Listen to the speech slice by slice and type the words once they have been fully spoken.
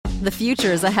The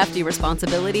future is a hefty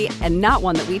responsibility and not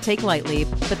one that we take lightly,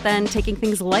 but then taking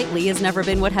things lightly has never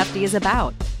been what Hefty is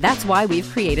about. That's why we've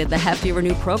created the Hefty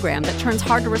Renew program that turns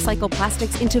hard-to-recycle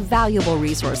plastics into valuable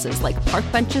resources like park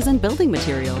benches and building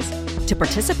materials. To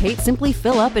participate, simply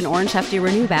fill up an orange Hefty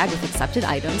Renew bag with accepted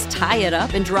items, tie it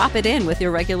up, and drop it in with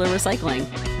your regular recycling.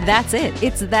 That's it.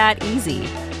 It's that easy.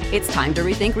 It's time to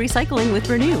rethink recycling with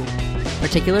Renew.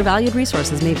 Particular valued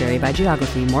resources may vary by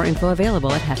geography. More info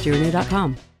available at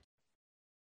heftyrenew.com.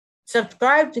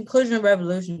 Subscribe to Inclusion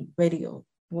Revolution Radio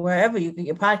wherever you get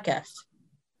your podcasts.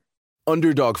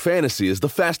 Underdog Fantasy is the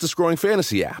fastest growing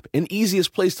fantasy app and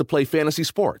easiest place to play fantasy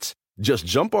sports. Just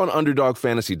jump on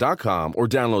UnderdogFantasy.com or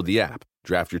download the app,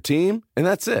 draft your team, and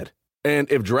that's it. And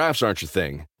if drafts aren't your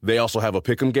thing, they also have a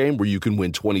pick'em game where you can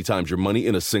win 20 times your money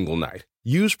in a single night.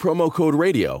 Use promo code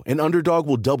RADIO, and Underdog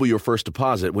will double your first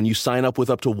deposit when you sign up with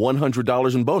up to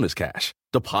 $100 in bonus cash.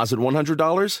 Deposit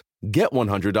 $100, get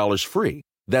 $100 free.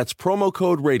 That's promo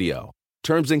code RADIO.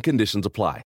 Terms and conditions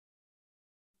apply.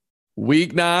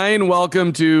 Week 9,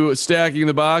 welcome to Stacking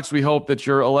the Box. We hope that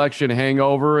your election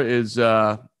hangover is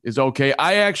okay.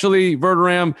 I actually,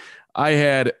 Verderam, I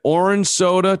had orange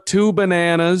soda, 2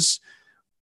 bananas,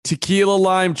 tequila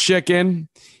lime chicken,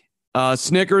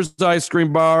 Snickers ice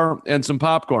cream bar, and some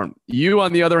popcorn. You,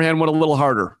 on the other hand, went a little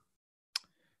harder.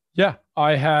 Yeah,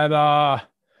 I had, I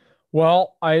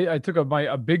took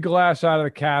a big glass out of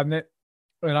the cabinet,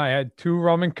 and I had 2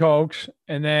 rum and cokes,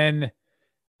 and then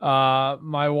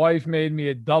my wife made me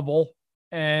a double,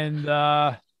 and then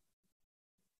I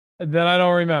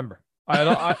don't remember. I had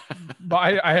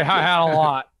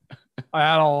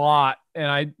a lot.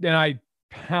 And I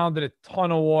pounded a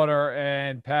ton of water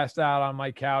and passed out on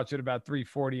my couch at about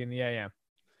 3:40 in the a.m.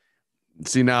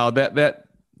 See, now that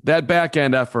back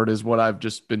end effort is what I've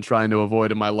just been trying to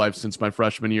avoid in my life since my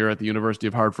freshman year at the University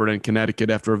of Hartford in Connecticut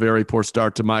after a very poor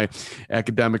start to my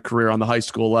academic career on the high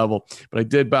school level. But I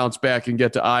did bounce back and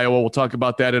get to Iowa. We'll talk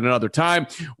about that in another time.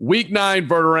 Week 9,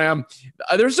 Verderam.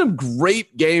 There's some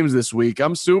great games this week.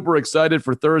 I'm super excited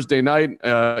for Thursday night,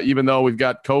 even though we've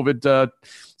got COVID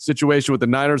situation with the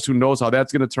Niners. Who knows how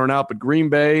that's going to turn out? But Green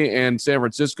Bay and San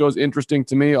Francisco is interesting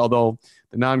to me, although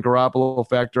the non-Garoppolo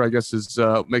factor, I guess,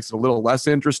 makes it a little less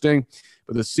interesting.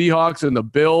 But the Seahawks and the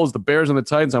Bills, the Bears and the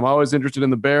Titans, I'm always interested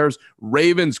in the Bears.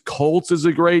 Ravens-Colts is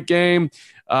a great game.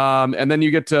 And then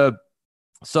you get to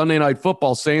Sunday Night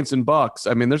Football, Saints and Bucks.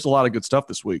 I mean, there's a lot of good stuff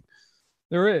this week.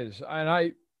 There is.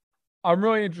 And I'm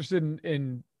really interested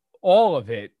in all of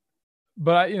it.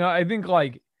 But, I think,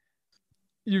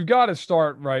 you've got to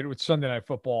start, right, with Sunday Night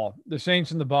Football. The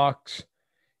Saints and the Bucks.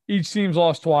 Each team's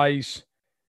lost twice.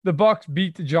 The Bucks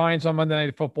beat the Giants on Monday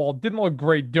Night Football. Didn't look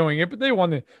great doing it, but they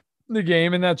won the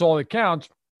game, and that's all that counts.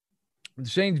 The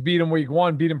Saints beat them week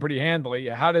 1, beat them pretty handily.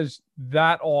 How does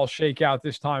that all shake out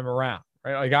this time around?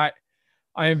 Right?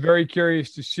 I am very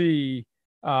curious to see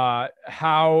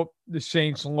how the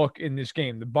Saints look in this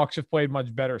game. The Bucks have played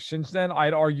much better since then.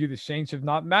 I'd argue the Saints have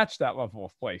not matched that level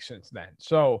of play since then.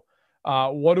 So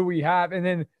what do we have? And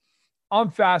then I'm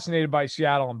fascinated by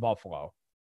Seattle and Buffalo.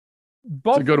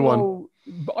 It's a good one.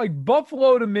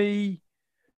 Buffalo, to me,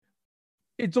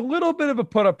 it's a little bit of a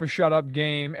put up or shut up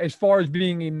game as far as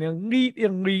being an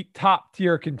elite top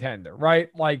tier contender, right?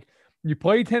 Like, you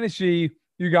played Tennessee,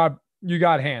 you got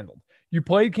handled. You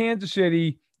played Kansas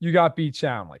City, you got beat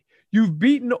soundly. You've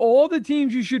beaten all the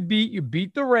teams you should beat. You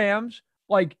beat the Rams.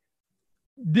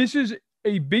 This is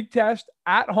a big test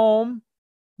at home,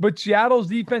 but Seattle's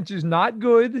defense is not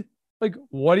good.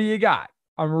 What do you got?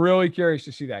 I'm really curious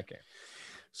to see that game.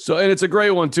 So, and it's a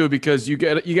great one too, because you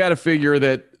got to figure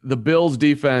that the Bills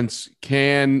defense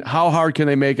how hard can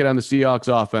they make it on the Seahawks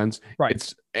offense?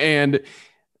 Right. And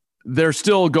they're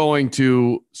still going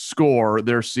to score.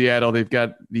 They're Seattle. They've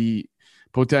got the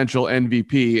potential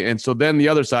MVP. And so then the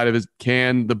other side of it is,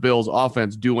 can the Bills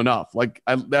offense do enough?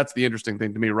 That's the interesting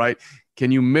thing to me, right?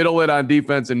 Can you middle it on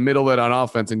defense and middle it on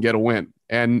offense and get a win?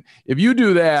 And if you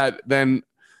do that, then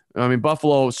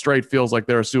Buffalo straight feels like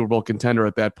they're a Super Bowl contender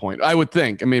at that point, I would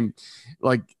think.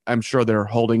 I'm sure they're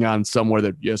holding on somewhere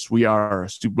that, yes, we are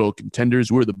Super Bowl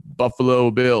contenders. We're the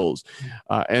Buffalo Bills.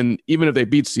 And even if they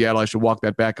beat Seattle, I should walk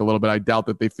that back a little bit. I doubt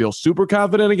that they feel super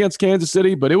confident against Kansas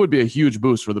City, but it would be a huge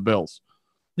boost for the Bills.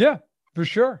 Yeah, for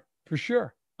sure. For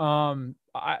sure.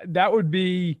 That would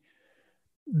be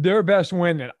their best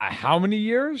win in how many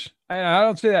years? And I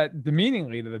don't say that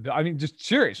demeaningly to the Bills. Just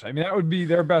serious. That would be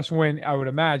their best win, I would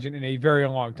imagine, in a very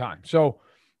long time. So,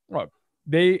 look,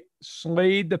 they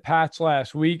slayed the Pats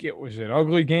last week. It was an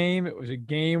ugly game. It was a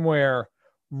game where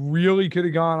really could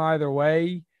have gone either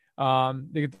way.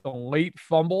 They get the late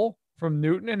fumble from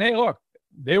Newton, and hey, look,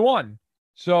 they won.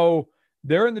 So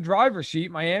they're in the driver's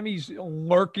seat. Miami's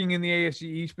lurking in the AFC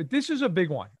East, but this is a big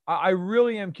one. I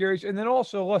really am curious. And then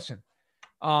also, listen,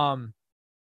 I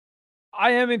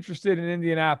am interested in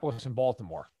Indianapolis and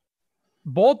Baltimore.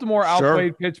 Baltimore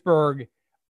outplayed Pittsburgh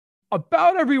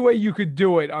about every way you could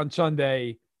do it on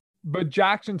Sunday, but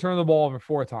Jackson turned the ball over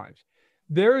 4 times.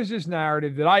 There is this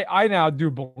narrative that I now do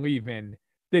believe in,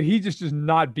 that he just does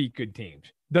not beat good teams,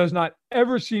 does not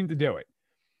ever seem to do it.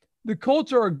 The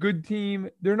Colts are a good team.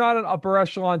 They're not an upper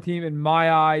echelon team in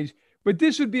my eyes, but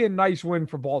this would be a nice win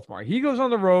for Baltimore. He goes on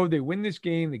the road, they win this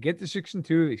game, they get to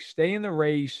 6-2, they stay in the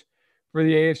race for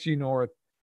the AFC North.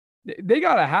 They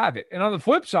got to have it. And on the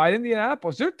flip side,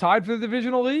 Indianapolis, they're tied for the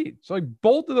divisional lead. So like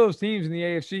both of those teams in the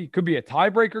AFC could be a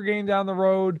tiebreaker game down the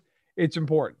road. It's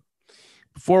important.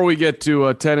 Before we get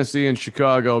to Tennessee and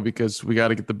Chicago, because we got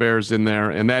to get the Bears in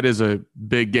there, and that is a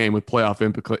big game with playoff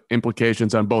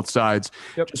implications on both sides.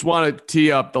 Yep. Just want to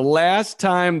tee up, the last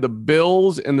time the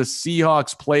Bills and the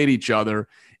Seahawks played each other,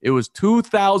 it was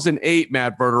 2008,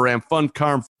 Matt Verderame. Fun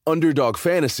Carm. Underdog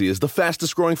Fantasy is the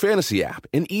fastest growing fantasy app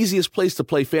and easiest place to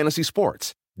play fantasy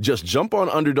sports. Just jump on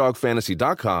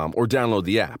UnderdogFantasy.com or download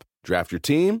the app, draft your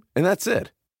team, and that's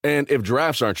it. And if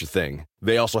drafts aren't your thing,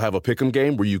 they also have a pick'em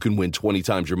game where you can win 20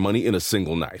 times your money in a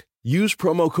single night. Use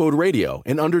promo code RADIO,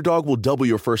 and Underdog will double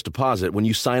your first deposit when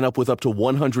you sign up with up to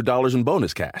 $100 in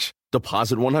bonus cash.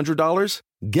 Deposit $100,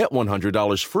 get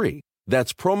 $100 free.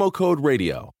 That's promo code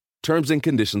RADIO. Terms and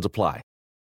conditions apply.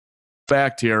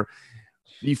 Fact here.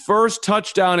 The first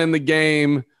touchdown in the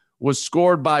game was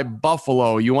scored by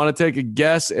Buffalo. You want to take a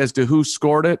guess as to who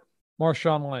scored it?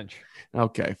 Marshawn Lynch.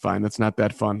 Okay, fine. That's not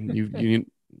that fun.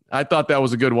 I thought that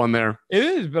was a good one there. It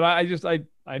is, but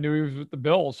I knew he was with the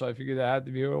Bills, so I figured that had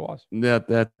to be who it was.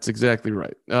 That's exactly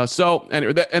right. So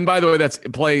anyway, and by the way, the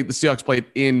Seahawks played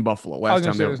in Buffalo last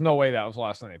time. There's no way that was the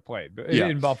last time they played, but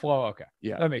in Buffalo, okay,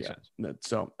 that makes sense.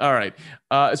 So all right,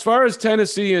 as far as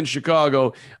Tennessee and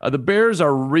Chicago, the Bears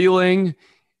are reeling.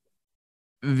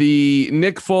 The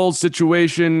Nick Foles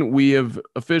situation, we have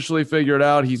officially figured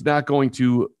out he's not going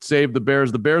to save the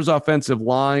Bears. The Bears' offensive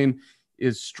line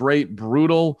is straight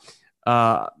brutal.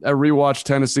 I rewatched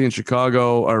Tennessee and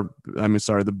Chicago,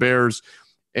 the Bears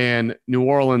and New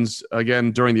Orleans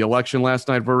again during the election last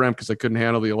night, Verram, because I couldn't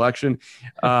handle the election.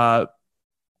 Should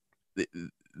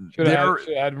I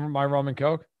add my rum and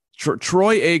Coke?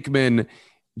 Troy Aikman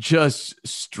just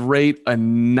straight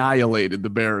annihilated the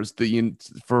Bears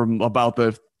from about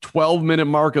the 12-minute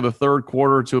mark of the third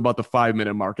quarter to about the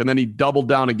 5-minute mark. And then he doubled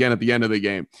down again at the end of the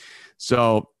game.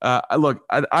 So, look,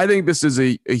 I think this is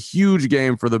a huge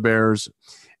game for the Bears.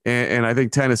 And I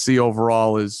think Tennessee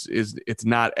overall is it's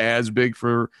not as big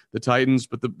for the Titans.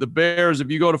 But the Bears,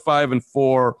 if you go to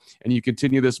 5-4 and you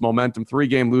continue this momentum,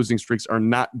 3-game losing streaks are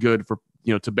not good for,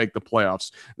 to make the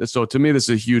playoffs. So, to me, this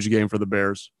is a huge game for the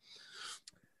Bears.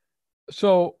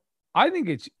 So I think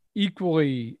it's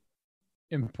equally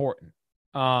important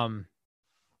in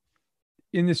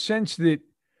the sense that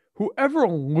whoever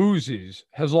loses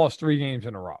has lost 3 games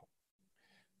in a row.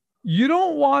 You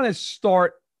don't want to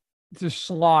start to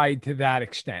slide to that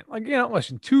extent. Like,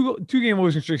 listen, two-game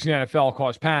losing streaks in the NFL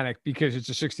cause panic because it's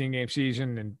a 16-game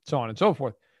season and so on and so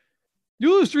forth.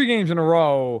 You lose 3 games in a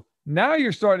row, now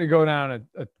you're starting to go down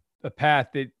a path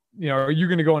that, are you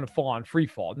going to go into full-on free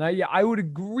fall? Now, yeah, I would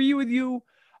agree with you.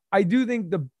 I do think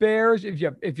the Bears, if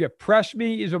you press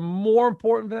me, is a more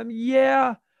important for them.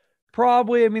 Yeah,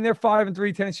 probably. I mean, they're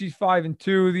 5-3. Tennessee's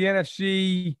 5-2. The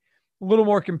NFC a little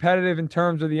more competitive in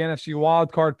terms of the NFC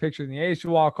wild card picture than the AFC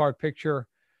wild card picture.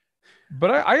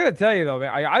 But I got to tell you though,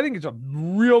 man, I think it's a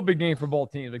real big game for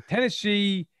both teams. Like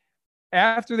Tennessee,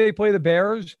 after they play the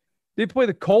Bears, they play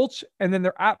the Colts, and then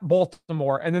they're at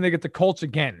Baltimore, and then they get the Colts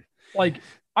again. Like,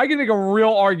 I can make a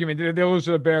real argument that if they lose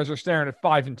to the Bears, they're staring at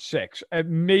 5-6, at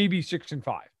maybe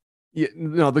 6-5. Yeah,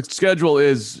 no, the schedule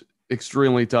is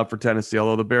extremely tough for Tennessee,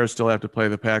 although the Bears still have to play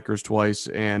the Packers twice.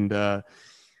 And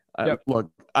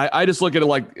look, I just look at it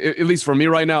like, at least for me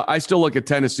right now, I still look at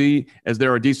Tennessee as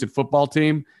they're a decent football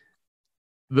team.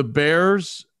 The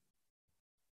Bears,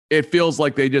 it feels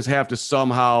like they just have to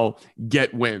somehow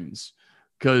get wins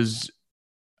because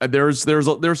there's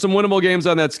some winnable games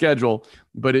on that schedule.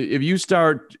 But if you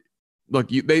start, look,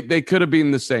 they could have beaten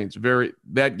the Saints.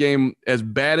 That game, as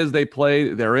bad as they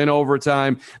played, they're in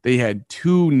overtime. They had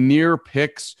 2 near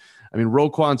picks. I mean,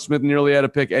 Roquan Smith nearly had a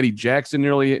pick. Eddie Jackson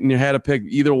nearly had a pick.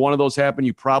 Either one of those happened,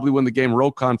 you probably win the game.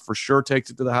 Roquan for sure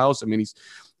takes it to the house. I mean,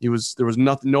 there was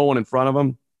no one in front of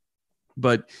him.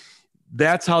 But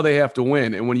that's how they have to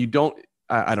win. And when you don't,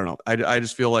 I don't know. I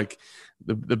just feel like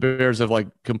the Bears have like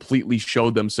completely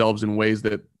showed themselves in ways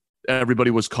that everybody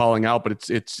was calling out, but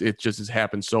it just has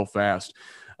happened so fast.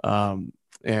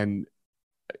 And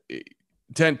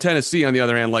Tennessee, on the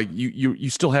other hand, like you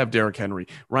still have Derrick Henry.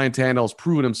 Ryan Tannehill's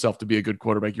proven himself to be a good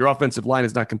quarterback. Your offensive line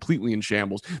is not completely in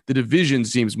shambles. The division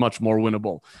seems much more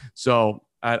winnable. So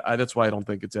that's why I don't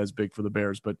think it's as big for the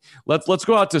Bears. But let's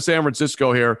go out to San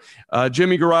Francisco here.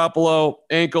 Jimmy Garoppolo,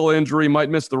 ankle injury, might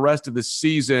miss the rest of the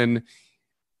season.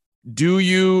 Do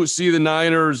you see the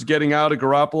Niners getting out of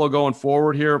Garoppolo going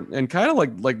forward here? And kind of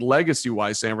like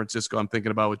legacy-wise, San Francisco, I'm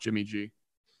thinking about with Jimmy G.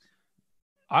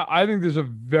 I think there's a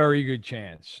very good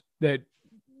chance that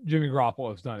Jimmy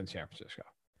Garoppolo is done in San Francisco.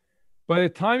 By the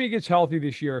time he gets healthy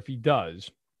this year, if he does,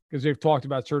 because they've talked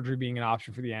about surgery being an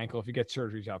option for the ankle, if he gets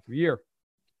surgery, he's out for the year.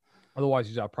 Otherwise,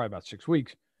 he's out probably about 6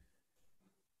 weeks.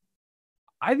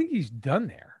 I think he's done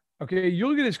there. Okay, you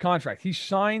look at his contract. He's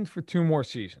signed for 2 more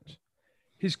seasons.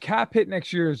 His cap hit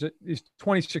next year is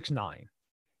 $26.9.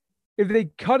 If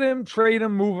they cut him, trade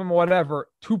him, move him, whatever,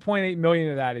 $2.8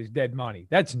 million of that is dead money.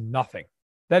 That's nothing.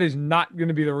 That is not going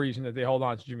to be the reason that they hold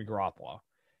on to Jimmy Garoppolo.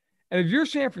 And if you're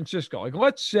San Francisco, like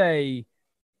let's say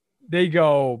they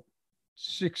go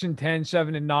 6-10,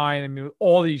 7-9. I mean, with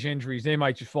all these injuries, they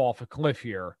might just fall off a cliff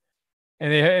here.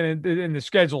 And the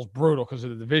schedule's brutal because of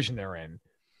the division they're in.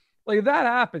 Like if that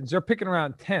happens, they're picking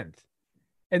around 10th,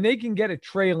 and they can get a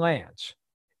Trey Lance.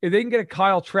 If they can get a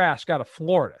Kyle Trask out of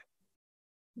Florida,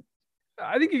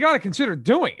 I think you got to consider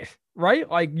doing it, right?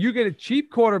 Like you get a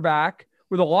cheap quarterback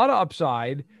with a lot of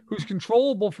upside who's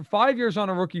controllable for 5 years on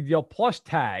a rookie deal plus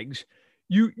tags.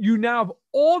 You now have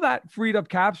all that freed up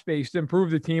cap space to improve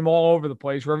the team all over the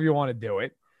place, wherever you want to do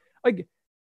it. Like,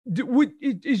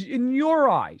 is in your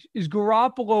eyes, is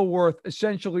Garoppolo worth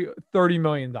essentially $30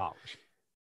 million?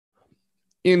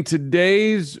 In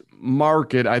today's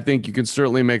market, I think you can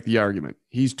certainly make the argument.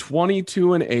 He's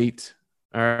 22-8.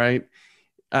 All right.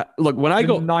 Look, when I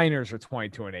go, Niners are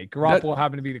 22-8. Garoppolo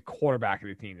happened to be the quarterback of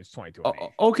the team. Is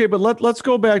 22-8. Okay, but let's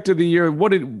go back to the year.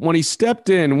 When he stepped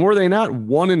in? Were they not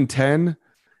 1-10,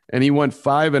 and he went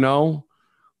 5-0?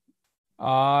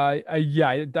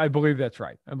 Yeah, I believe that's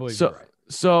right. I believe you're right.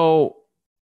 So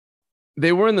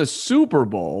they were in the Super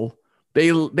Bowl. They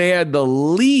had the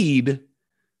lead.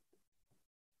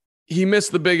 He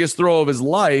missed the biggest throw of his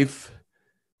life,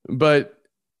 but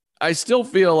I still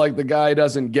feel like the guy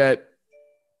doesn't get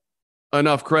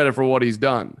enough credit for what he's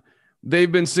done. They've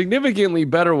been significantly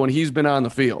better when he's been on the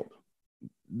field.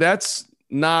 That's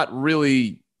not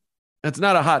a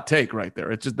hot take right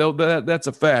there. It's just that's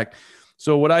a fact.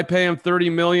 So would I pay him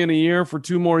 $30 million a year for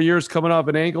 2 more years coming off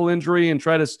an ankle injury and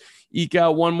try to eke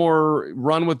out one more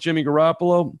run with Jimmy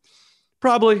Garoppolo?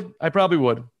 Probably. I probably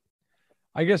would.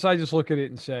 I guess I just look at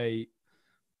it and say,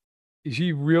 is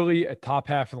he really a top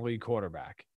half of the league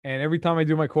quarterback? And every time I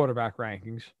do my quarterback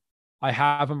rankings, I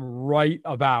have him right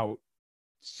about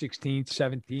 16th,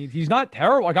 17th. He's not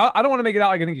terrible. Like I don't want to make it out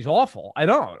like I think he's awful. I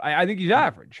don't. I think he's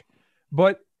average.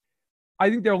 But I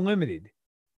think they're limited.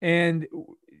 And,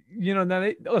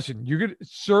 now listen, you could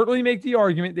certainly make the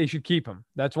argument they should keep him.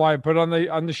 That's why I put it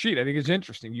on the sheet. I think it's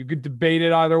interesting. You could debate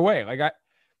it either way. Like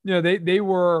they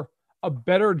were a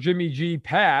better Jimmy G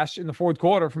pass in the fourth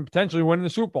quarter from potentially winning the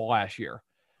Super Bowl last year.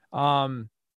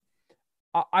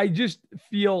 I just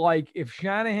feel like if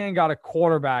Shanahan got a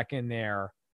quarterback in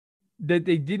there that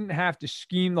they didn't have to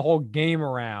scheme the whole game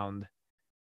around,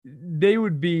 they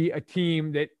would be a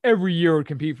team that every year would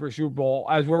compete for a Super Bowl.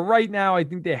 As we're right now, I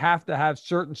think they have to have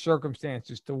certain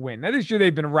circumstances to win. Now, this year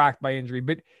they've been racked by injury,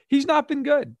 but he's not been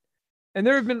good. And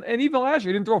even last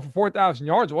year, he didn't throw for 4,000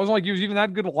 yards. It wasn't like he was even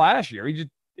that good last year.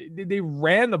 They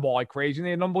ran the ball like crazy, and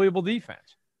they had an unbelievable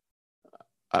defense.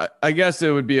 I guess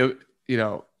it would be I'm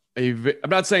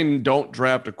not saying don't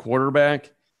draft a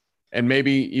quarterback, and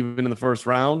maybe even in the first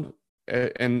round.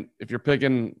 And if you're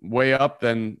picking way up,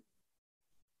 then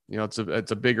it's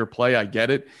a bigger play. I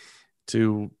get it,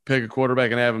 to pick a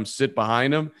quarterback and have him sit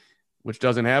behind him, which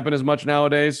doesn't happen as much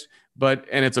nowadays.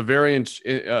 And it's a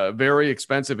very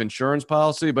expensive insurance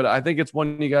policy. But I think it's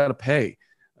one you got to pay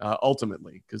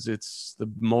ultimately, because it's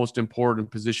the most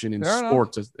important position in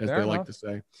sports, as they like to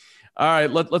say. All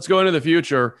right, let's go into the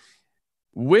future.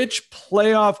 Which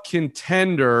playoff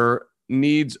contender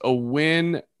needs a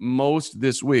win most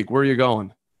this week? Where are you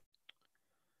going?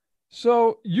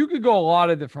 So you could go a lot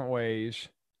of different ways.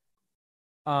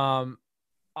 I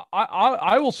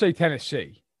will say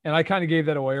Tennessee, and I kind of gave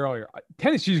that away earlier.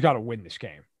 Tennessee's got to win this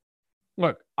game.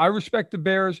 Look, I respect the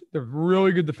Bears. They're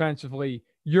really good defensively.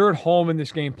 You're at home in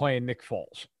this game playing Nick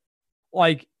Foles.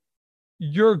 Like,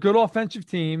 you're a good offensive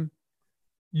team.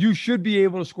 You should be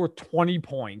able to score 20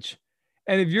 points.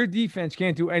 And if your defense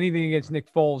can't do anything against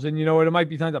Nick Foles, then you know what? It might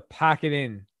be time to pack it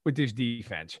in with this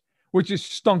defense, which is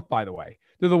stunk, by the way.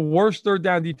 They're the worst third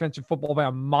down defense in football by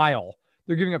a mile.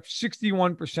 They're giving up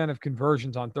 61% of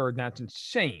conversions on third down. That's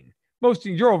insane. Most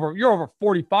teams, you're over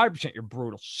 45%. You're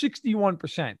brutal.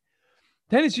 61%.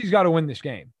 Tennessee's got to win this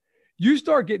game. You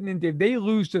start getting into, if they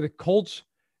lose to the Colts,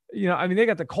 they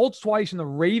got the Colts twice and the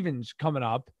Ravens coming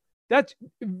up. That's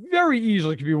very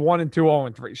easily could be 1-2,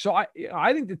 0-3. So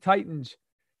I think the Titans,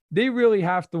 they really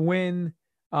have to win.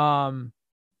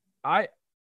 I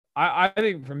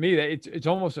think for me that it's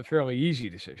almost a fairly easy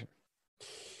decision.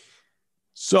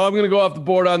 So I'm going to go off the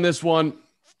board on this one.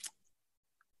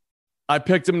 I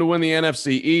picked them to win the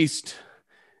NFC East.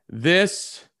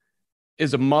 This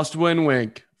is a must-win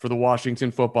wink for the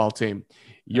Washington football team.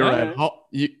 You're at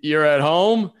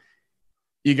home.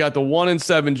 You got the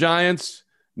 1-7 Giants.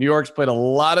 New York's played a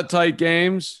lot of tight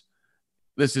games.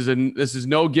 This is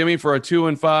no gimme for a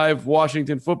 2-5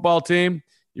 Washington football team.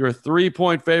 You're a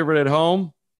 3-point favorite at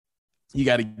home. You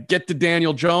got to get to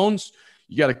Daniel Jones.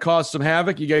 You got to cause some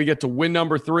havoc. You got to get to win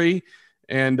number 3.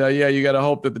 And, you got to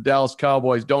hope that the Dallas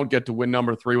Cowboys don't get to win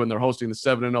number 3 when they're hosting the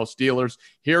 7-0 Steelers.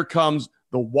 Here comes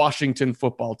the Washington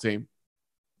football team.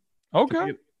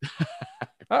 Okay.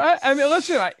 I mean,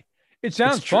 listen, it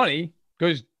sounds funny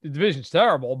because the division's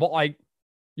terrible, but,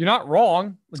 you're not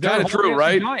wrong. It's kind of true,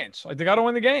 right? Giants. They got to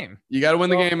win the game. You got to win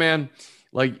the game, man.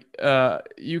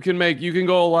 You can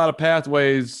go a lot of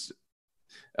pathways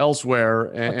elsewhere.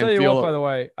 And, I'll tell you what, by the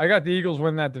way, I got the Eagles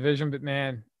win that division, but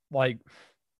man, if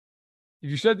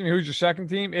you said to me, who's your second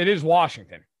team? It is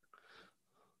Washington.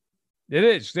 It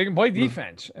is. They can play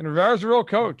defense, and Rivera's a real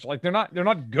coach. They're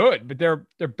not good, but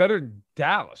they're better than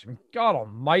Dallas. I mean, God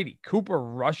Almighty, Cooper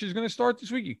Rush is going to start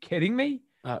this week. You kidding me?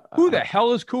 Who the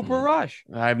hell is Cooper Rush?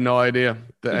 I have no idea.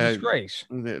 Disgrace.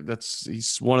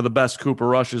 He's one of the best Cooper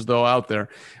Rushes though out there.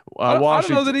 I don't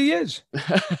know that he is.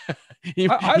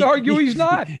 I'd argue he's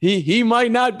not. He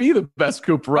might not be the best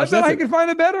Cooper Rush. I can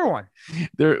find a better one.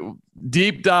 There,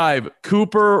 deep dive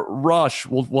Cooper Rush.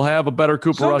 We'll have a better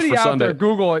Cooper Rush for Sunday. There,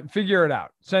 Google it, figure it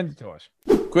out, send it to us.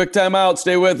 Quick time out.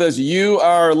 Stay with us. You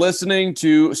are listening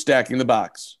to Stacking the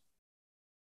Box.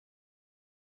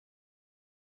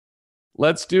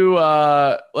 Let's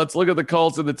look at the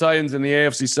Colts and the Titans in the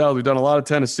AFC South. We've done a lot of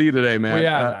Tennessee today, man. We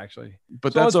have actually,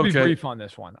 but that's okay. Let's be brief on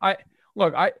this one.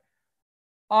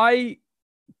 I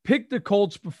picked the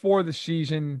Colts before the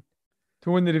season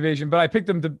to win the division, but I picked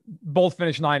them to both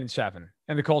finish 9-7,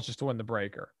 and the Colts just to win the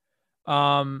breaker.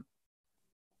 I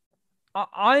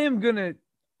am gonna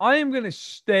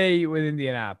stay with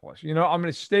Indianapolis. I'm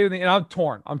gonna stay with and I'm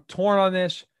torn. I'm torn on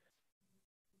this.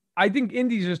 I think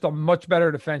Indy's just a much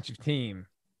better defensive team.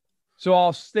 So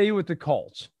I'll stay with the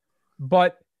Colts.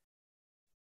 But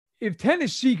if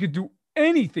Tennessee could do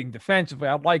anything defensively,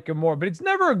 I'd like them more. But it's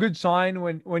never a good sign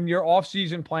when your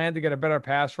offseason plan to get a better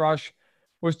pass rush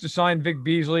was to sign Vic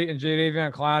Beasley and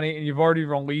Jadeveon Clowney, and you've already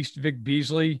released Vic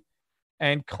Beasley,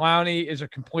 and Clowney is a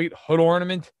complete hood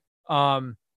ornament.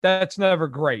 That's never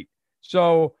great.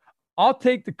 So I'll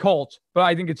take the Colts, but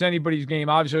I think it's anybody's game.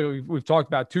 Obviously, we've talked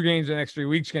about 2 games in the next 3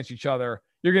 weeks against each other.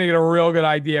 You're going to get a real good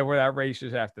idea where that race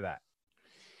is after that.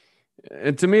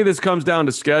 And to me, this comes down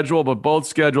to schedule, but both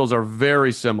schedules are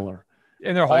very similar.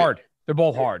 And they're hard. They're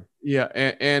both hard. Yeah.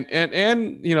 And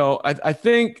I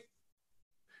think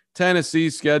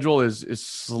Tennessee's schedule is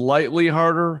slightly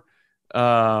harder.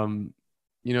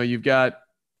 You've got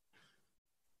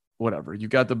whatever. You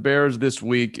got the Bears this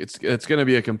week. It's going to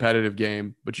be a competitive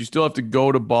game, but you still have to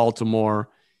go to Baltimore.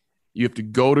 You have to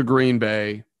go to Green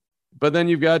Bay, but then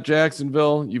you've got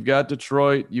Jacksonville, you've got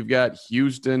Detroit, you've got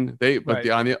Houston.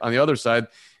 On the other side,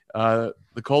 the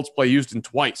Colts play Houston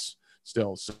twice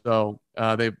still. So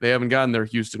they haven't gotten their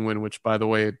Houston win, which by the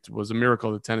way, it was a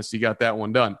miracle that Tennessee got that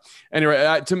one done.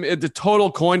 Anyway, to me, the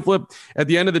total coin flip at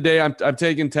the end of the day, I'm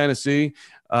taking Tennessee.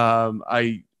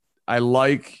 I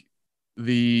like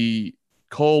the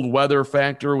cold weather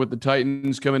factor with the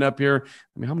Titans coming up here.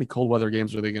 I mean, how many cold weather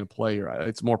games are they going to play here?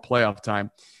 It's more playoff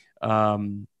time.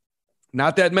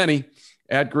 Not that many.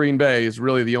 At Green Bay is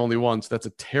really the only one. So that's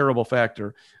a terrible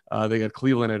factor. They got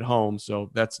Cleveland at home.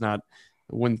 So that's not,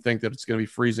 I wouldn't think that it's going to be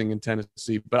freezing in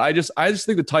Tennessee, but I just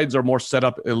think the Titans are more set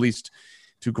up at least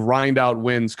to grind out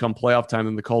wins come playoff time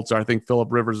than the Colts are. I think Phillip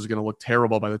Rivers is going to look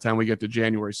terrible by the time we get to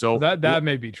January. So that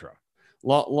may be true.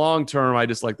 Long term, I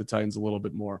just like the Titans a little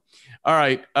bit more. All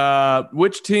right.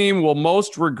 Which team will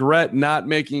most regret not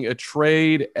making a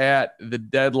trade at the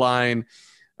deadline?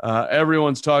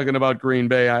 Everyone's talking about Green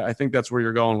Bay. I think that's where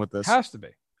you're going with this. Has to be.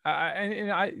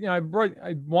 I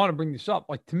want to bring this up.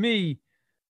 To me,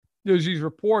 there's these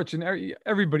reports, and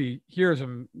everybody hears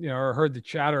them, or heard the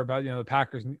chatter about, the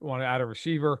Packers want to add a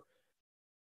receiver.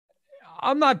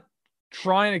 I'm not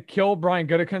trying to kill Brian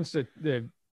Gutekunst, the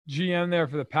GM there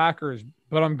for the Packers,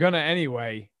 but I'm going to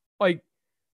anyway. Like,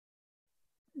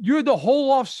 you had the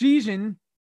whole off season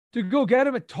to go get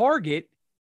him a target.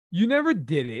 You never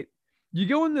did it. You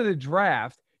go into the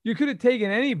draft. You could have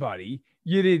taken anybody.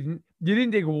 You didn't. You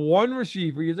didn't take one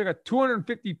receiver. You took a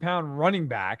 250-pound running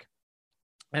back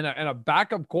and a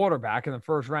backup quarterback in the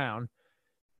first round.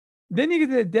 Then you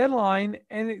get to the deadline,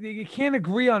 and you can't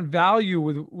agree on value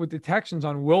with the Texans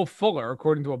on Will Fuller,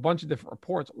 according to a bunch of different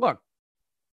reports. Look,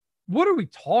 what are we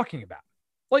talking about?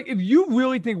 Like, if you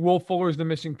really think Will Fuller is the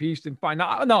missing piece, then fine.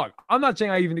 No, I'm not saying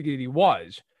I even think that he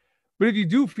was. But if you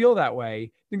do feel that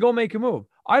way, then go make a move.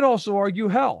 I'd also argue,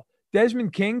 hell,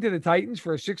 Desmond King to the Titans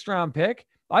for a 6th-round pick.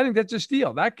 I think that's a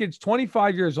steal. That kid's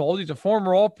 25 years old. He's a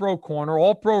former all-pro corner,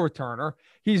 all-pro returner.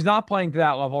 He's not playing to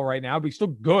that level right now, but he's still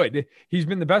good. He's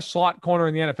been the best slot corner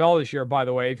in the NFL this year, by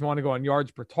the way, if you want to go on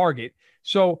yards per target.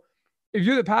 So if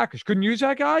you're the Packers, couldn't use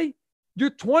that guy? You're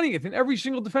 20th in every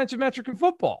single defensive metric in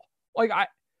football. Like,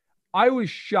 I was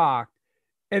shocked.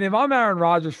 And if I'm Aaron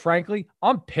Rodgers, frankly,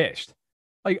 I'm pissed.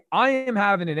 Like, I am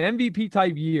having an MVP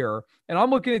type year, and I'm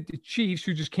looking at the Chiefs,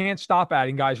 who just can't stop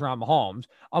adding guys around Mahomes.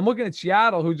 I'm looking at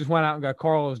Seattle, who just went out and got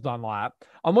Carlos Dunlap.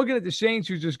 I'm looking at the Saints,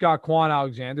 who just got Quan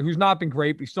Alexander, who's not been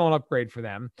great, but he's still an upgrade for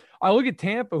them. I look at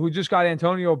Tampa, who just got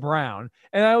Antonio Brown,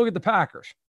 and I look at the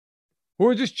Packers, who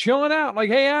are just chilling out. Like,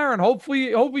 hey, Aaron, hopefully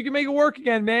you can make it work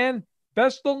again, man.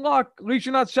 Best of luck. At least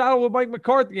you're not saddled with Mike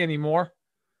McCarthy anymore.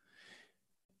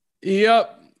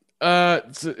 Yep.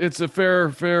 It's a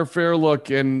fair look.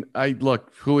 And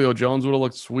Julio Jones would have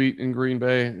looked sweet in Green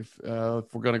Bay if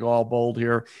we're going to go all bold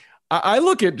here. I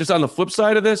look at, just on the flip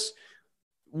side of this,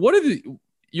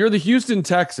 you're the Houston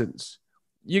Texans.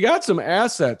 You got some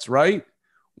assets, right?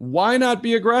 Why not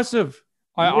be aggressive?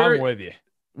 I'm with you.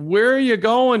 Where are you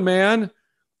going, man?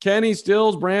 Kenny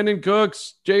Stills, Brandon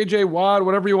Cooks, JJ Watt,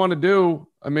 whatever you want to do.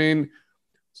 I mean,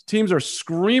 teams are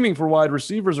screaming for wide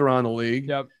receivers around the league.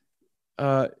 Yep.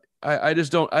 I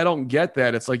don't get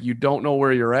that. It's like you don't know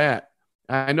where you're at.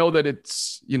 I know that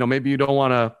it's, maybe you don't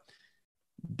want to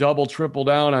double, triple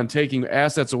down on taking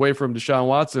assets away from Deshaun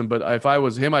Watson, but if I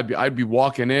was him, I'd be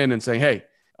walking in and saying, hey,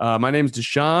 my name's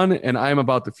Deshaun and I'm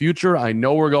about the future. I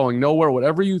know we're going nowhere.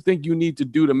 Whatever you think you need to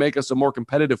do to make us a more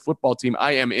competitive football team,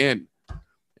 I am in.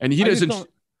 And he doesn't.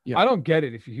 I don't get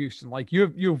it if you're Houston. Like, you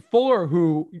have Fuller,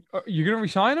 who you're going to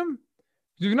resign him?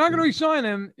 If you're not going to resign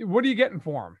him, what are you getting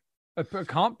for him? A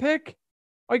comp pick?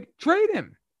 Like, trade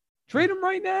him. Trade him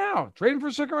right now. Trade him for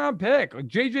a 2nd-round pick. Like,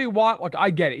 J.J. Watt, like,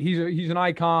 I get it. He's an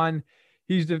icon.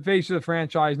 He's the face of the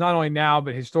franchise, not only now,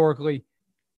 but historically.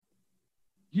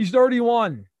 He's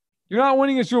 31. You're not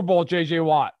winning a Super Bowl, J.J.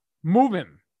 Watt. Move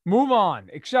him. Move on.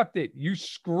 Accept it. You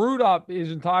screwed up.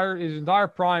 His entire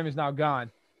prime is now gone.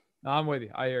 No, I'm with you.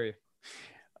 I hear you.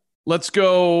 Let's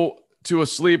go to a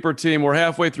sleeper team. We're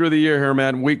halfway through the year here,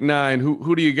 man. Week 9.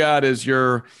 Who do you got as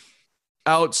your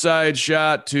outside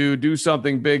shot to do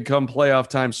something big come playoff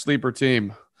time sleeper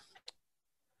team?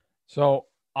 So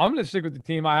I'm going to stick with the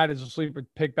team I had as a sleeper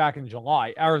pick back in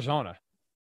July, Arizona.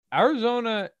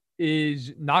 Arizona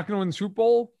is not going to win the Super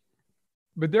Bowl,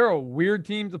 but they're a weird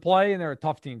team to play, and they're a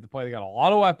tough team to play. They got a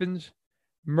lot of weapons.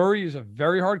 Murray is a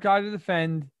very hard guy to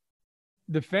defend.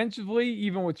 Defensively,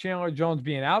 even with Chandler Jones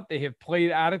being out, they have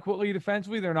played adequately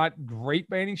defensively. They're not great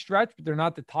by any stretch, but they're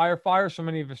not the tire fire so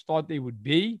many of us thought they would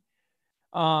be.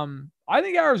 I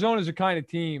think Arizona is the kind of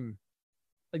team,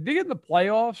 like, they get in the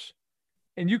playoffs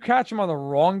and you catch them on the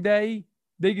wrong day,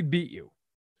 they could beat you.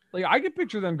 Like, I could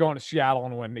picture them going to Seattle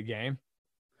and winning the game.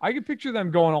 I could picture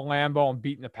them going to Lambeau and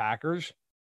beating the Packers.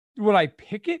 Would I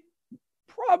pick it?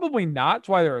 Probably not. That's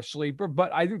why they're a sleeper,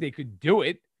 but I think they could do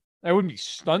it. I wouldn't be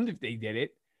stunned if they did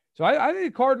it. So I think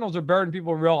the Cardinals are better than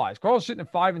people realize. Cardinals sitting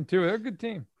at 5-2. They're a good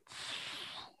team.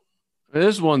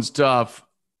 This one's tough.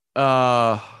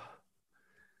 Because,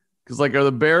 like, are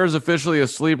the Bears officially a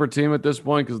sleeper team at this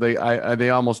point? Because they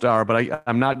almost are. But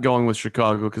I'm not going with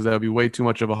Chicago because that would be way too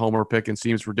much of a homer pick and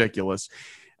seems ridiculous.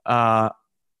 I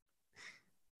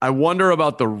wonder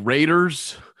about the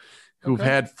Raiders, who've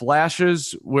had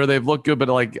flashes where they've looked good, but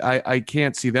like I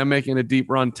can't see them making a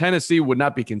deep run. Tennessee would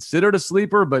not be considered a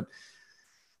sleeper, but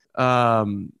I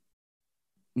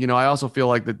also feel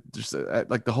like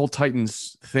the whole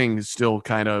Titans thing is still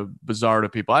kind of bizarre to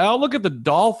people. I'll look at the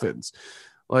Dolphins,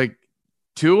 like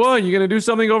Tua. You going to do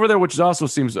something over there, which also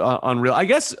seems unreal. I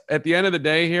guess at the end of the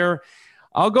day here,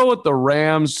 I'll go with the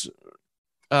Rams.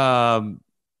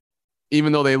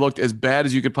 Even though they looked as bad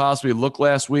as you could possibly look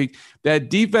last week, that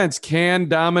defense can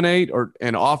dominate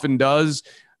and often does,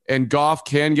 and Goff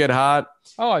can get hot.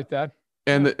 I like that.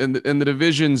 and the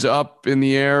division's up in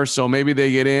the air, so maybe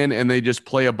they get in and they just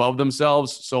play above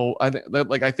themselves. So I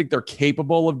think they're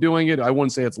capable of doing it. I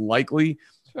wouldn't say it's likely,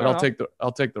 but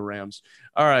I'll take the Rams.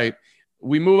 All right,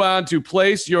 we move on to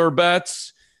place your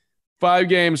bets. 5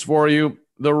 games for you.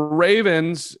 The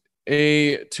Ravens,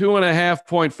 a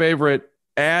 2.5-point favorite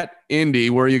at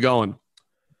Indy. Where are you going?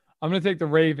 I'm going to take the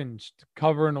Ravens to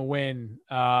cover and a win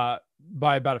by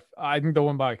about. I think they'll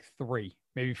win by like 3,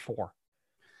 maybe 4.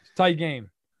 Tight game.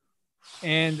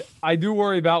 And I do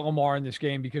worry about Lamar in this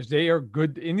game because they are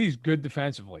good. Indy's good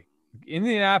defensively.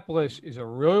 Indianapolis is a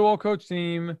really well-coached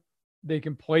team. They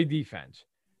can play defense.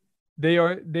 They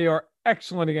are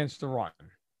excellent against the run.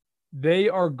 They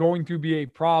are going to be a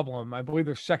problem. I believe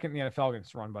they're second in the NFL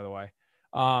against the run, by the way.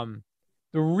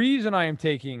 The reason I am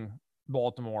taking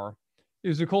Baltimore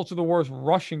is the Colts are the worst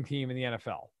rushing team in the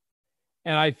NFL.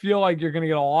 And I feel like you're going to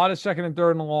get a lot of second and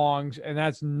third and longs, and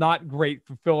that's not great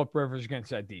for Phillip Rivers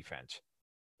against that defense.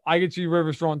 I could see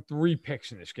Rivers throwing 3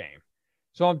 picks in this game.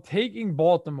 So I'm taking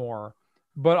Baltimore,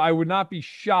 but I would not be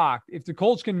shocked. If the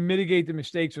Colts can mitigate the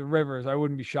mistakes with Rivers, I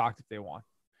wouldn't be shocked if they won.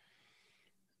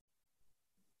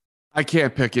 I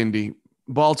can't pick Indy.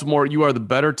 Baltimore, you are the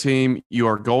better team. You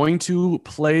are going to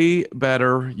play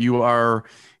better. You are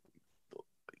 –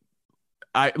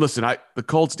 the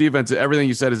Colts defense, everything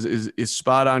you said is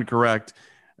spot on correct.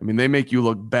 I mean, they make you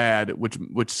look bad,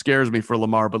 which scares me for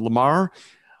Lamar. But Lamar,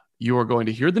 you are going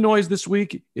to hear the noise this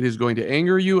week. It is going to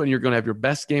anger you, and you're going to have your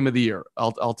best game of the year.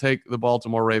 I'll take the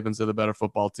Baltimore Ravens. They're the better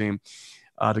football team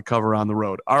to cover on the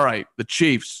road. All right, the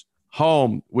Chiefs,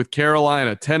 home with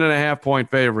Carolina, 10.5-point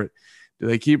favorite. Do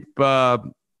they keep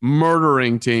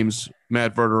murdering teams,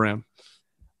 Matt Verderame?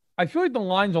 I feel like the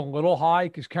line's a little high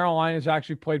because Carolina's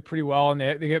actually played pretty well, and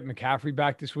they get McCaffrey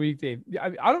back this week.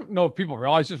 I don't know if people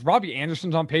realize this. Robbie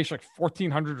Anderson's on pace for like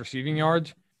 1,400 receiving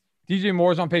yards. DJ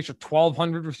Moore's on pace for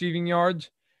 1,200 receiving yards.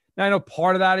 Now, I know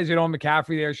part of that is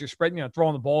McCaffrey there. So you're spreading,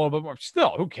 throwing the ball a little bit more.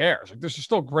 Still, who cares? Like, this is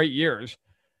still great years.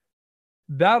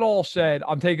 That all said,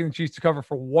 I'm taking the Chiefs to cover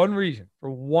for one reason.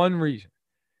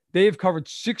 They have covered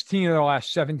 16 of their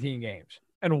last 17 games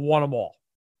and won them all.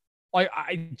 Like,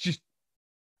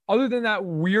 other than that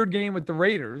weird game with the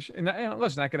Raiders, and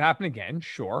listen, that could happen again,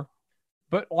 sure.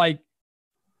 But,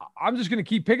 I'm just going to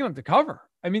keep picking them to cover.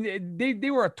 I mean,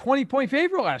 they were a 20-point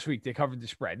favorite last week. They covered the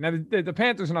spread. Now, the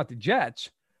Panthers are not the Jets.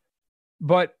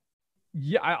 But,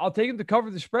 yeah, I'll take them to cover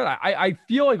the spread. I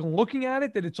feel like looking at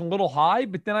it that it's a little high,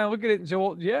 but then I look at it and say,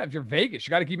 well, yeah, if you're Vegas,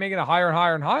 you got to keep making it higher and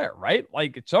higher and higher, right?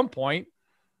 Like, at some point,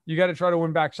 you got to try to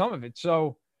win back some of it.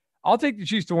 So, I'll take the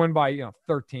Chiefs to win by,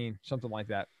 13, something like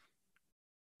that.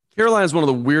 Carolina is one of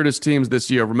the weirdest teams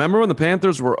this year. Remember when the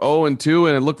Panthers were 0-2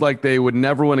 and it looked like they would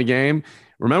never win a game?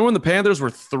 Remember when the Panthers were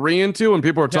 3-2 and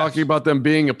people were talking about them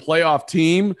being a playoff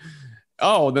team?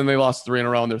 Oh, then they lost 3 in a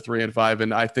row and they're 3-5.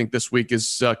 And I think this week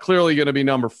is clearly going to be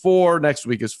number 4. Next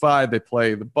week is 5. They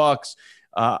play the Bucs.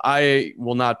 I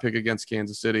will not pick against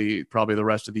Kansas City probably the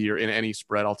rest of the year in any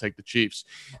spread. I'll take the Chiefs.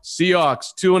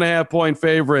 Seahawks, 2.5-point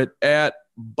favorite at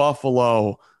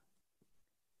Buffalo.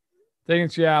 Taking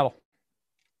Seattle.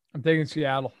 I'm taking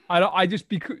Seattle. And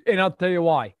I'll tell you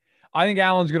why. I think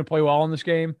Allen's going to play well in this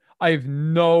game. I have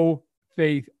no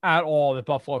faith at all that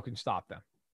Buffalo can stop them.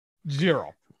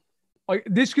 0. Like,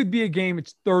 this could be a game.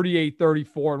 It's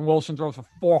 38-34, and Wilson throws for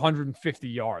 450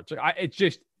 yards.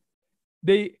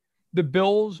 The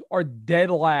Bills are dead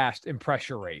last in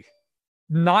pressure rate.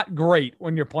 Not great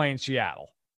when you're playing Seattle.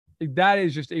 That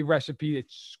is just a recipe that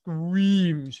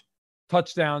screams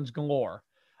touchdowns galore.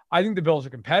 I think the Bills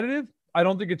are competitive. I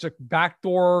don't think it's a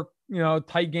backdoor,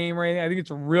 tight game or anything. I think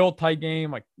it's a real tight game,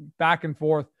 like back and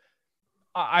forth.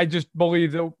 I just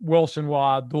believe that Wilson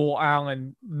will duel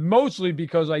Allen, mostly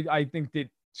because I think that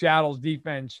Seattle's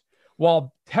defense,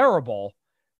 while terrible,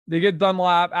 they get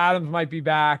Dunlap. Adams might be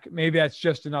back. Maybe that's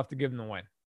just enough to give them the win.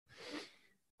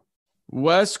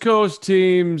 West Coast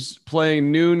teams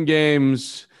playing noon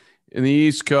games in the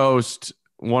East Coast,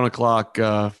 1 o'clock,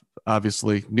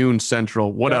 obviously, noon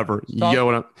Central, whatever.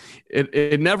 Yeah,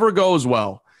 it never goes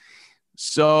well.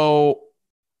 So,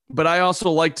 but I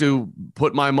also like to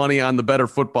put my money on the better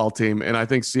football team, and I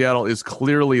think Seattle is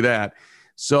clearly that.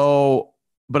 So,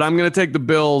 but I'm going to take the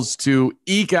Bills to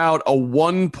eke out a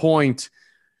 1-point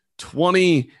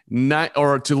 29,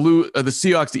 or to lose the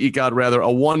Seahawks to eke out rather a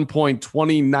 1-point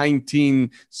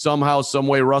 2019 somehow, some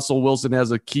way. Russell Wilson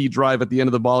has a key drive at the end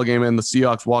of the ball game, and the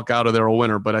Seahawks walk out of there a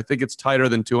winner. But I think it's tighter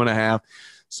than 2.5.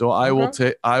 So I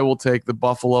will take the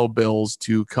Buffalo Bills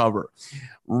to cover.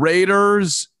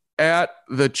 Raiders at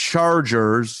the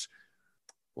Chargers.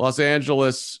 Los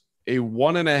Angeles, a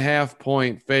 1.5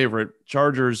 point favorite.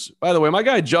 Chargers, by the way, my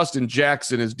guy Justin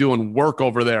Jackson is doing work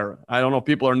over there. I don't know if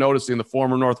people are noticing the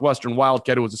former Northwestern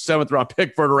Wildcat who was a 7th round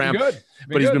pick for the Rams,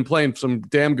 but he's been playing some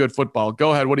damn good football.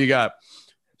 Go ahead. What do you got?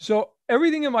 So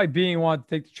everything in my being wanted to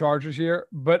take the Chargers here,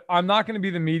 but I'm not going to be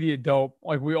the media dope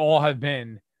like we all have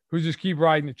been who just keep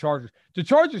riding the Chargers. The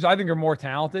Chargers, I think, are more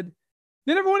talented.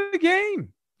 They never won a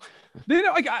game. They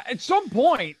like at some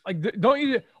point, like don't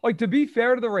you like to be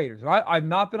fair to the Raiders? I've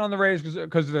not been on the Raiders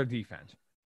because of their defense,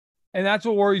 and that's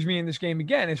what worries me in this game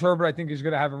again. Is Herbert I think is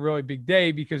going to have a really big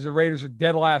day because the Raiders are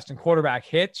dead last in quarterback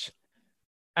hits.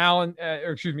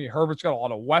 Herbert's got a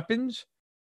lot of weapons,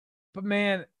 but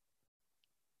man,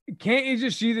 can't you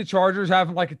just see the Chargers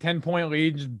having like a 10-point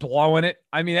lead, just blowing it?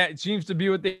 I mean, that seems to be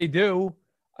what they do.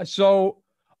 So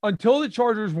until the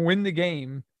Chargers win the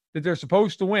game that they're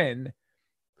supposed to win,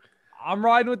 I'm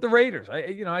riding with the Raiders.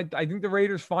 I think the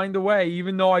Raiders find a way,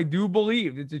 even though I do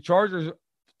believe that the Chargers,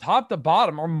 top to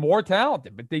bottom, are more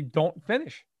talented, but they don't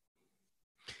finish.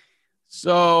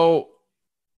 So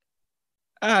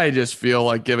I just feel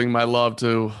like giving my love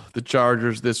to the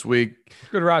Chargers this week.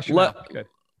 Good rationale. Good.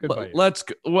 Let's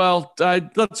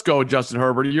go, Justin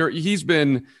Herbert. He's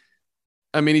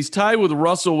tied with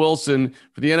Russell Wilson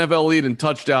for the NFL lead in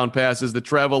touchdown passes that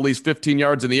travel at least 15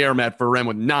 yards in the air, Matt Ferren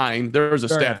with 9. There's a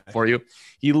stat for you.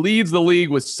 He leads the league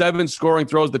with 7 scoring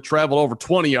throws that travel over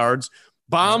 20 yards.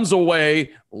 Bombs away.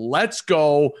 Let's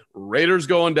go. Raiders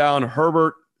going down.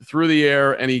 Herbert through the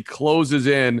air, and he closes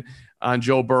in on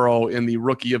Joe Burrow in the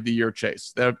Rookie of the Year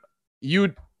chase. The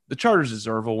Chargers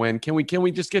deserve a win. Can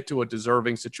we just get to a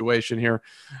deserving situation here?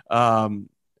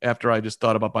 After I just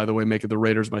thought about, by the way, making the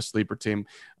Raiders my sleeper team.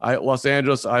 Los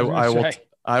Angeles,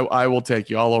 I will take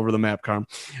you all over the map, Carm.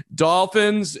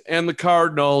 Dolphins and the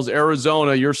Cardinals.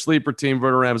 Arizona, your sleeper team,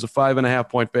 Vernon Rams, a 5.5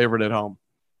 point favorite at home.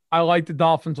 I like the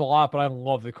Dolphins a lot, but I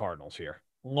love the Cardinals here.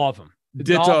 Love them.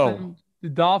 Ditto. The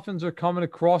Dolphins are coming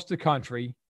across the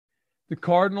country. The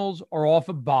Cardinals are off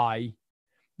a bye.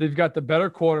 They've got the better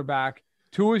quarterback.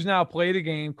 Tua's now played a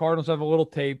game. Cardinals have a little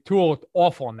tape. Tua looked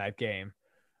awful in that game.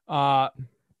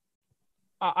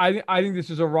 I think this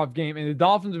is a rough game. And the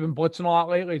Dolphins have been blitzing a lot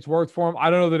lately. It's worked for them. I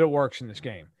don't know that it works in this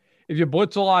game. If you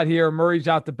blitz a lot here, Murray's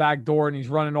out the back door and he's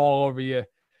running all over you.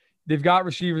 They've got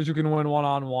receivers who can win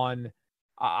one-on-one.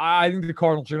 I think the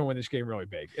Cardinals are going to win this game really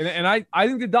big. And I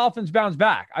think the Dolphins bounce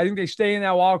back. I think they stay in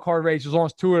that wild card race as long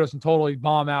as Tua doesn't totally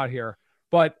bomb out here.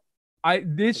 But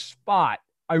this spot,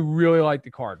 I really like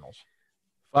the Cardinals.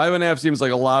 5.5 seems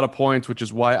like a lot of points, which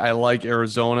is why I like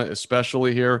Arizona,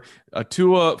 especially here.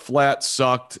 Tua flat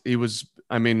sucked. He was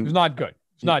not good.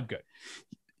 It's not good.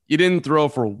 He didn't throw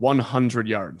for 100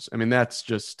 yards. I mean, that's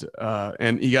just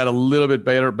and he got a little bit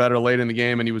better late in the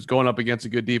game, and he was going up against a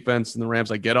good defense and the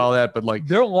Rams. I get all that, but like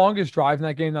their longest drive in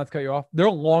that game, not to cut you off, their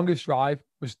longest drive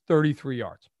was 33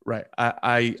 yards. Right.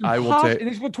 I will take, and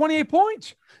he's with 28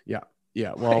 points. Yeah.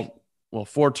 Well,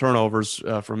 4 turnovers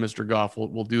from Mr. Goff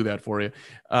will do that for you.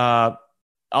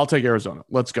 I'll take Arizona.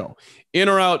 Let's go. In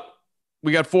or out?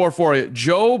 We got 4 for you.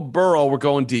 Joe Burrow, we're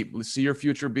going deep. Let's see your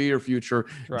future, be your future.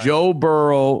 Right. Joe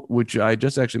Burrow, which I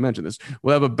just actually mentioned this,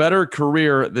 will have a better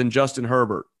career than Justin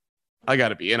Herbert. I got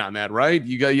to be in on that, right?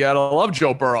 You got to love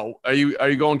Joe Burrow. Are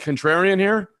you going contrarian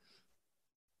here?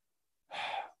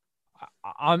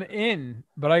 I'm in,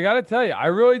 but I got to tell you, I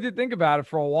really did think about it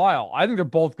for a while. I think they're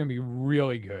both going to be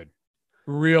really good.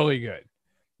 Really good.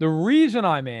 The reason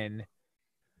I'm in,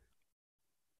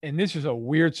 and this is a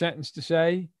weird sentence to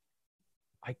say,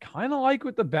 I kind of like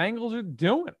what the Bengals are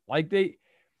doing. Like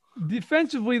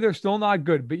defensively, they're still not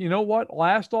good. But you know what?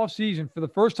 Last offseason, for the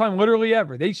first time literally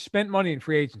ever, they spent money in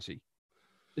free agency.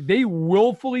 They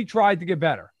willfully tried to get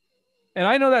better. And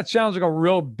I know that sounds like a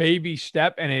real baby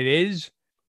step, and it is,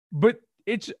 but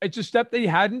it's a step they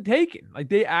hadn't taken. Like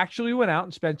they actually went out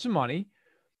and spent some money.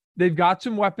 They've got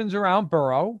some weapons around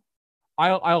Burrow.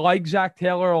 I like Zach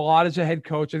Taylor a lot as a head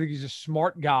coach. I think he's a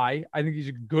smart guy. I think he's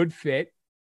a good fit.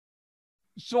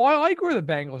 So I like where the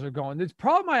Bengals are going. The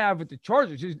problem I have with the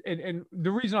Chargers is, and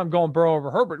the reason I'm going Burrow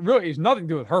over Herbert really has nothing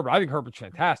to do with Herbert. I think Herbert's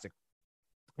fantastic.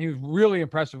 He was really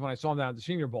impressive when I saw him down at the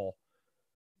Senior Bowl.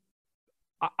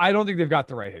 I don't think they've got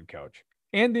the right head coach.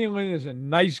 Andy Lynn is a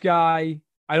nice guy.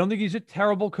 I don't think he's a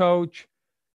terrible coach.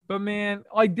 But, man,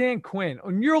 like Dan Quinn,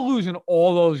 when you're losing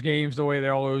all those games the way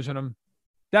they're losing them,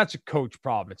 that's a coach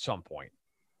problem at some point.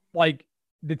 Like,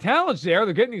 the talent's there.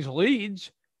 They're getting these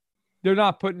leads. They're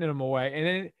not putting them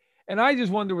away. And I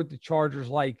just wonder what the Chargers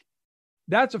like.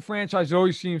 That's a franchise that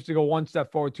always seems to go one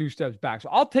step forward, 2 steps back. So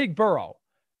I'll take Burrow.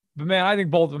 But, man, I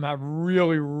think both of them have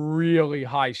really, really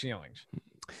high ceilings.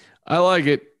 I like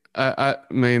it. I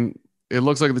mean, it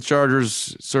looks like the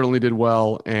Chargers certainly did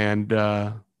well, and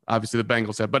obviously the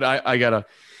Bengals had. But I gotta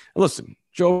listen.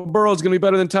 Joe Burrow is going to be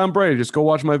better than Tom Brady. Just go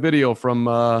watch my video from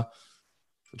the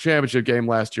championship game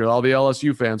last year. All the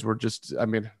LSU fans were just, I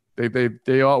mean,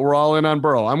 they all were all in on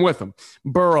Burrow. I'm with them.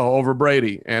 Burrow over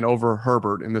Brady and over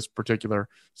Herbert in this particular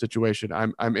situation.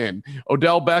 I'm in.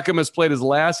 Odell Beckham has played his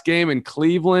last game in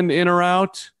Cleveland. In or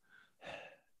out?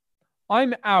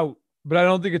 I'm out, but I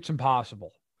don't think it's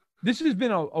impossible. This has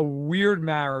been a weird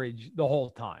marriage the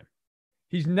whole time.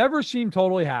 He's never seemed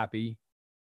totally happy.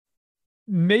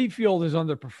 Mayfield has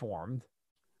underperformed.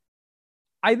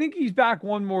 I think he's back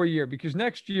one more year because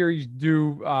next year he's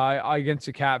due against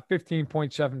the cap,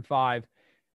 15.75.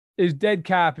 His dead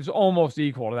cap is almost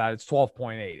equal to that. It's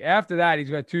 12.8. After that,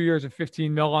 he's got 2 years of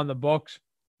 15 mil on the books,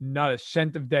 not a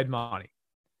cent of dead money.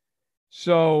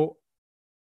 So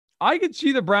I could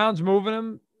see the Browns moving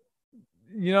him,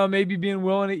 maybe being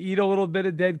willing to eat a little bit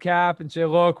of dead cap and say,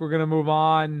 look, we're going to move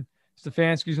on.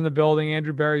 Stefanski's in the building.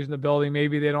 Andrew Berry's in the building.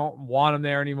 Maybe they don't want him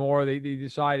there anymore. They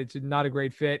decide it's not a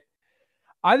great fit.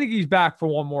 I think he's back for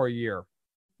one more year.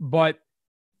 But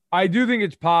I do think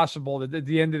it's possible that at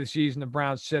the end of the season, the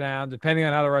Browns sit down, depending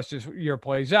on how the rest of this year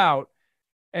plays out,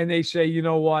 and they say, you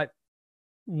know what?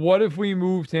 What if we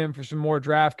moved him for some more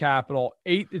draft capital,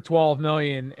 8 to 12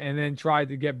 million, and then tried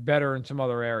to get better in some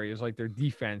other areas like their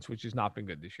defense, which has not been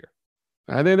good this year?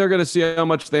 I think they're going to see how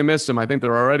much they miss him. I think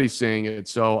they're already seeing it.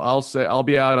 So I'll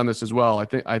be out on this as well.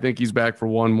 I think he's back for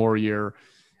one more year,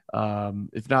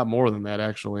 if not more than that.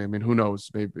 Actually, I mean, who knows?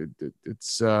 Maybe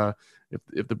it's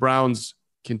if the Browns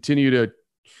continue to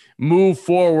move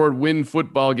forward, win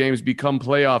football games, become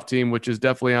playoff team, which is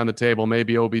definitely on the table.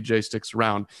 Maybe OBJ sticks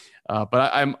around, but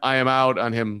I am out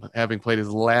on him having played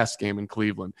his last game in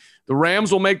Cleveland. The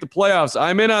Rams will make the playoffs.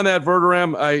 I'm in on that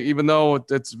Verderam, even though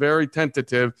it's very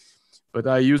tentative. But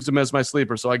I used him as my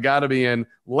sleeper, so I got to be in.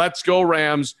 Let's go,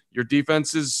 Rams. Your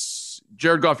defense is –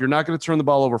 Jared Goff, you're not going to turn the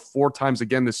ball over 4 times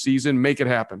again this season. Make it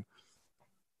happen.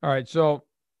 All right, so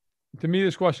to me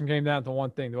this question came down to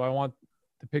one thing. Do I want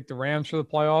to pick the Rams for the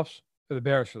playoffs or the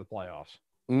Bears for the playoffs?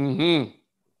 Mm-hmm.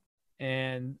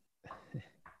 And,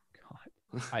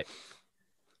 God,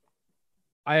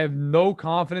 I have no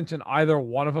confidence in either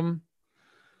one of them,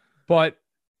 but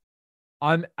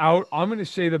I'm out. I'm going to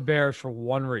say the Bears for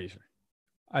one reason.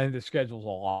 I think the schedule's a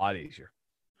lot easier.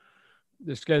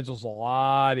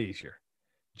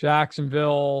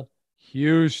 Jacksonville,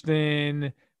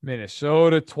 Houston,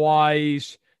 Minnesota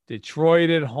twice, Detroit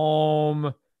at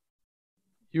home.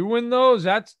 You win those,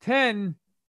 that's 10.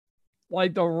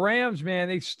 Like the Rams, man,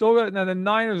 they still got – now the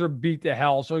Niners are beat to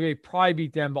hell, so they probably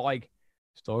beat them, but,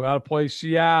 still got to play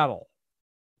Seattle.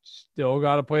 Still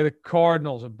got to play the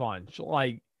Cardinals a bunch.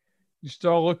 You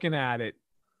start looking at it.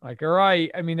 All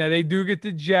right. I mean, they do get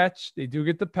the Jets. They do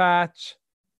get the Pats.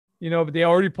 But they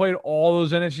already played all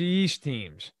those NFC East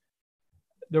teams.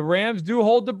 The Rams do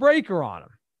hold the breaker on them.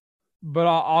 But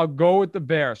I'll go with the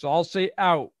Bears. So I'll say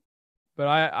out. But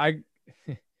I'm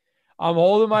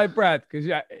holding my breath because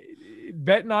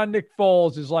betting on Nick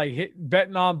Foles is like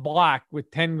betting on black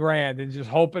with 10 grand and just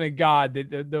hoping to God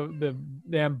that the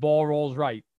damn ball rolls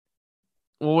right.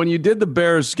 Well, when you did the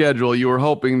Bears schedule, you were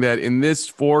hoping that in this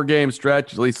 4-game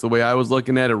stretch, at least the way I was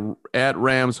looking at it, at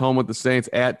Rams, home with the Saints,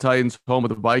 at Titans, home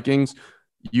with the Vikings,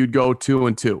 you'd go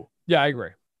 2-2. Yeah, I agree.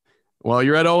 Well,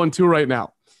 you're at 0-2 right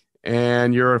now,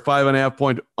 and you're a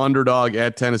 5.5-point underdog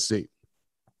at Tennessee.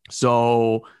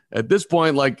 So at this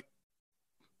point, I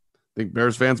think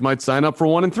Bears fans might sign up for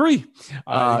 1-3.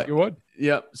 I think you would.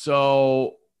 Yep.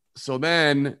 So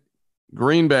then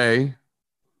Green Bay.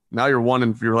 Now you're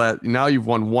now you've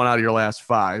won 1 out of your last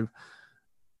 5.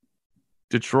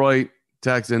 Detroit,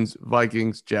 Texans,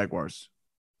 Vikings, Jaguars.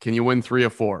 Can you win 3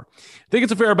 of 4? I think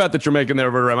it's a fair bet that you're making there,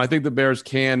 Verderam. I think the Bears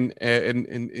can,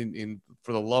 and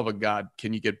for the love of God,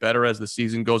 can you get better as the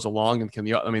season goes along?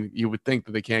 And you would think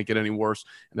that they can't get any worse,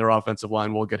 and their offensive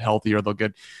line will get healthier. They'll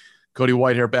get Cody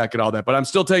Whitehair back and all that. But I'm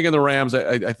still taking the Rams.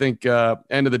 I think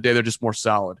end of the day, they're just more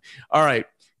solid. All right.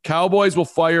 Cowboys will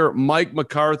fire Mike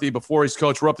McCarthy before he's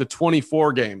coach. We're up to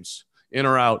 24 games. In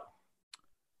or out?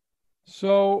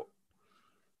 So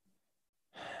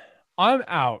I'm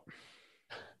out.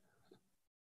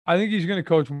 I think he's going to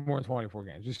coach more than 24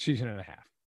 games, this season and a half.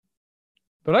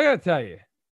 But I got to tell you,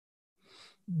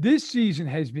 this season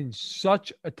has been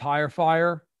such a tire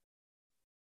fire.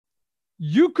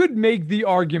 You could make the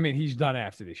argument he's done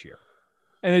after this year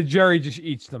and that Jerry just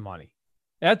eats the money.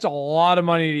 That's a lot of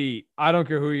money to eat. I don't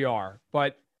care who you are.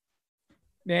 But,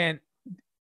 man,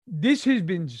 this has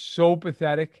been so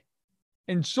pathetic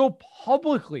and so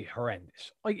publicly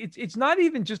horrendous. It's not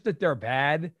even just that they're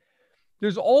bad.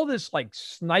 there's all this like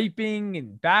sniping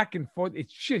and back and forth.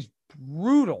 It's just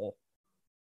brutal.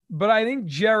 But I think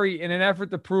Jerry, in an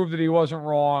effort to prove that he wasn't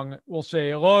wrong, will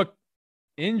say, look,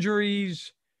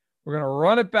 injuries, we're going to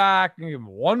run it back and give him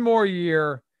one more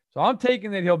year. So I'm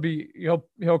taking that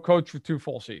he'll coach for 2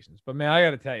 full seasons. But man, I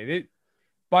got to tell you,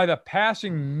 by the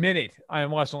passing minute, I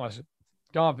am less and less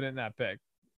confident in that pick.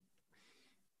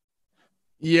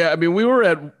 Yeah, I mean, we were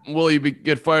at will he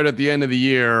get fired at the end of the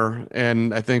year,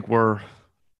 and I think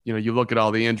you look at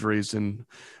all the injuries, and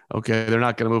okay, they're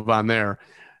not going to move on there.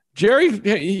 Jerry,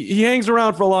 he hangs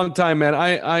around for a long time, man.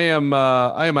 I am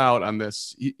out on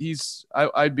this.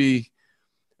 I'd be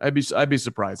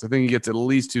surprised. I think he gets at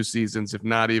least 2 seasons, if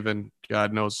not even,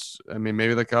 God knows. I mean,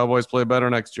 maybe the Cowboys play better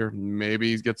next year.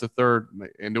 Maybe he gets a 3rd,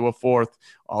 into a 4th,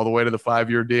 all the way to the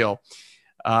 5-year deal.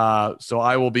 So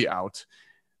I will be out.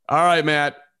 All right,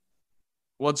 Matt,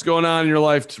 what's going on in your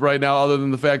life right now other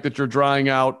than the fact that you're drying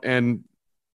out and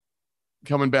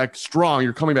coming back strong?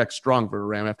 You're coming back strong for a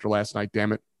Ram after last night,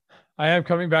 damn it. I am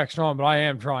coming back strong, but I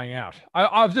am trying out.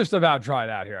 I've just about tried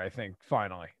out here, I think,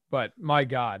 finally. But my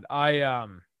God,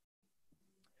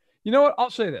 you know what? I'll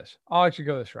say this. I'll actually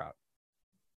go this route.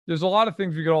 There's a lot of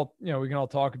things we can all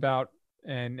talk about,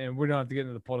 and we don't have to get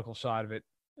into the political side of it,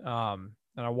 and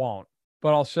I won't.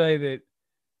 But I'll say that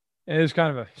it is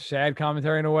kind of a sad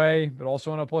commentary in a way, but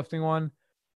also an uplifting one.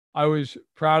 I was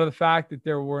proud of the fact that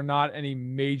there were not any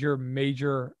major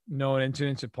known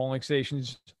incidents at polling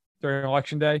stations during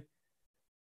Election Day.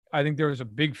 I think there was a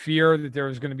big fear that there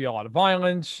was going to be a lot of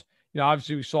violence.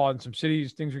 Obviously we saw in some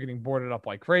cities, things were getting boarded up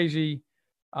like crazy.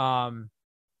 And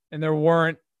there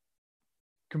weren't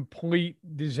complete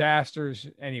disasters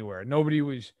anywhere. Nobody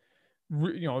was,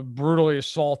 brutally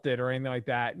assaulted or anything like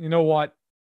that. You know what?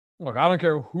 Look, I don't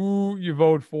care who you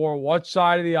vote for, what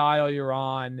side of the aisle you're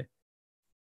on.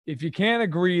 If you can't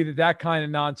agree that kind of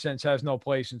nonsense has no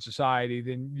place in society,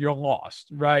 then you're lost,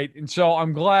 right? And so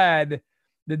I'm glad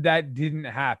that didn't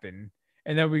happen.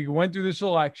 And then we went through this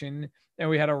election and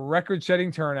we had a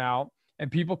record-setting turnout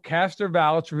and people cast their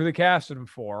ballots for who they casted them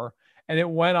for. And it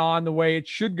went on the way it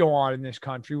should go on in this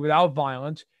country without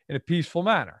violence in a peaceful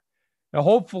manner. Now,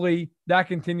 hopefully that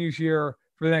continues here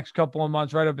for the next couple of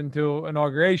months, right up until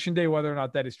Inauguration Day, whether or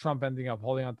not that is Trump ending up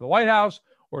holding on to the White House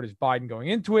or it is Biden going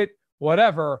into it,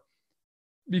 whatever.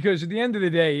 Because at the end of the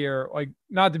day here, like,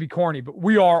 not to be corny, but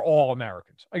we are all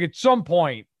Americans. Like, at some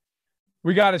point,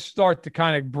 we got to start to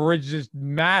kind of bridge this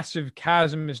massive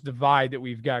chasm, this divide that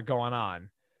we've got going on.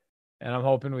 And I'm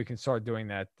hoping we can start doing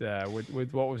that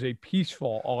with what was a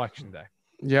peaceful election day.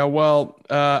 Yeah, well,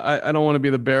 I don't want to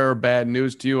be the bearer of bad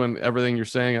news to you and everything you're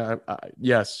saying.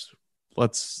 Yes,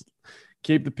 let's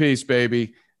keep the peace,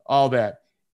 baby. All that.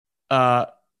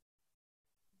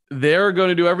 They're going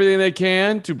to do everything they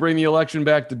can to bring the election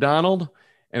back to Donald.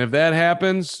 And if that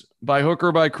happens by hook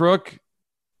or by crook,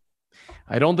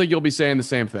 I don't think you'll be saying the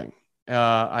same thing.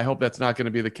 I hope that's not going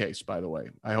to be the case, by the way.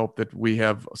 I hope that we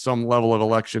have some level of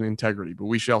election integrity, but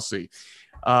we shall see.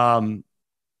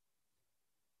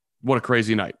 What a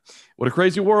crazy night. What a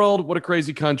crazy world. What a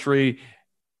crazy country.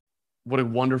 What a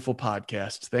wonderful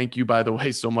podcast. Thank you, by the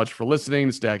way, so much for listening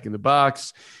to Stacking the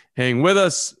Box. Hang with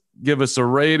us. Give us a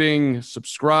rating.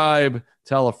 Subscribe.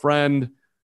 Tell a friend.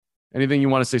 Anything you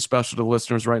want to say special to the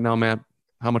listeners right now, Matt?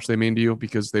 How much they mean to you?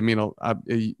 Because they mean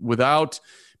without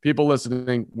people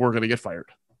listening, we're going to get fired.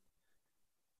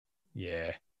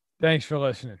 Yeah. Thanks for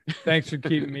listening. Thanks for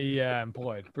keeping me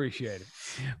employed. Appreciate it.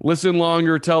 Listen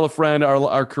longer. Tell a friend.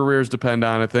 Our careers depend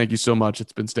on it. Thank you so much.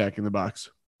 It's been Stacking the Box.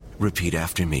 Repeat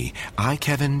after me. I,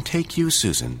 Kevin, take you,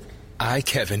 Susan. I,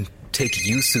 Kevin, take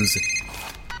you, Susan.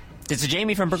 It's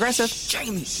Jamie from Progressive.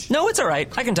 Jamie. No, it's all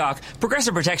right. I can talk.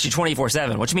 Progressive protects you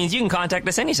 24/7, which means you can contact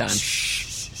us anytime.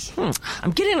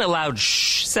 I'm getting a loud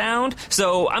shh sound,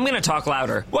 so I'm going to talk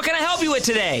louder. What can I help you with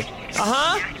today?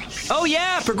 Oh,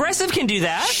 yeah, Progressive can do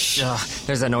that. Ugh,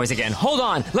 there's that noise again. Hold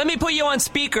on. Let me put you on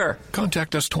speaker.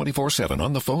 Contact us 24/7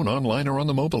 on the phone, online, or on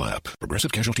the mobile app.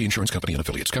 Progressive Casualty Insurance Company and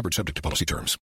affiliates. Covered subject to policy terms.